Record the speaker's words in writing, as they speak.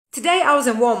Today I was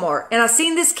in Walmart and I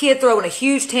seen this kid throwing a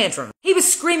huge tantrum. He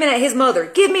was screaming at his mother,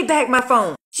 "Give me back my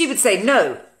phone." She would say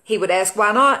no. He would ask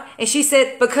why not, and she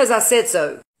said, "Because I said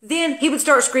so." Then he would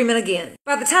start screaming again.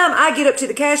 By the time I get up to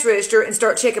the cash register and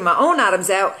start checking my own items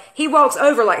out, he walks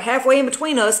over like halfway in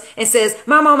between us and says,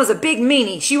 "My mama's a big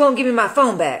meanie. She won't give me my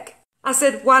phone back." I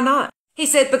said, "Why not?" He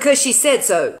said, "Because she said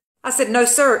so." I said, "No,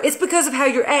 sir. It's because of how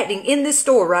you're acting in this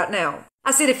store right now."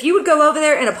 I said, "If you would go over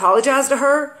there and apologize to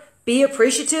her, be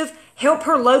appreciative, help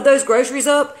her load those groceries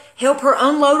up, help her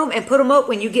unload them and put them up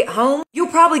when you get home, you'll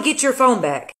probably get your phone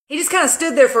back." He just kind of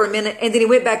stood there for a minute and then he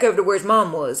went back over to where his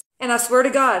mom was. And I swear to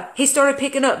God, he started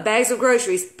picking up bags of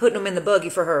groceries, putting them in the buggy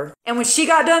for her. And when she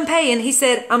got done paying, he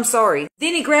said, "I'm sorry."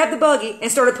 Then he grabbed the buggy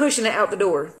and started pushing it out the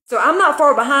door. So I'm not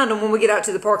far behind him when we get out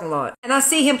to the parking lot. And I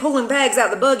see him pulling bags out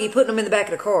the buggy, putting them in the back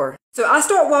of the car. So I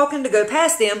start walking to go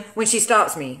past them when she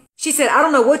stops me. She said, "I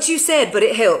don't know what you said, but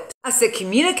it helped." I said,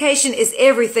 "Communication is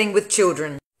everything with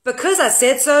children. Because I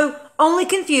said so only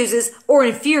confuses or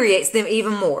infuriates them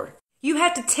even more. You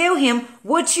have to tell him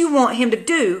what you want him to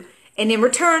do, and in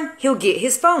return, he'll get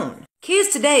his phone." Kids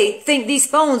today think these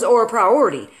phones are a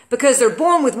priority because they're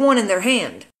born with one in their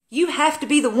hand. You have to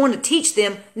be the one to teach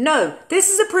them, no, this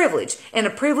is a privilege, and a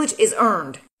privilege is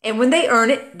earned. And when they earn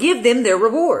it, give them their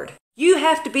reward. You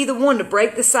have to be the one to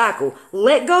break the cycle,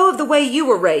 let go of the way you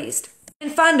were raised,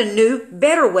 and find a new,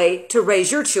 better way to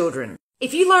raise your children.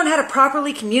 If you learn how to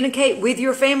properly communicate with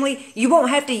your family, you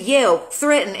won't have to yell,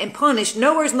 threaten, and punish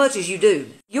nowhere as much as you do.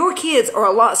 Your kids are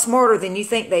a lot smarter than you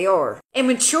think they are. And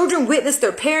when children witness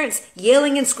their parents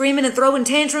yelling and screaming and throwing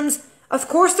tantrums, of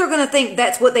course they're going to think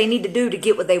that's what they need to do to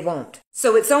get what they want.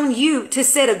 So it's on you to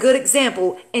set a good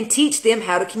example and teach them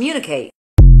how to communicate.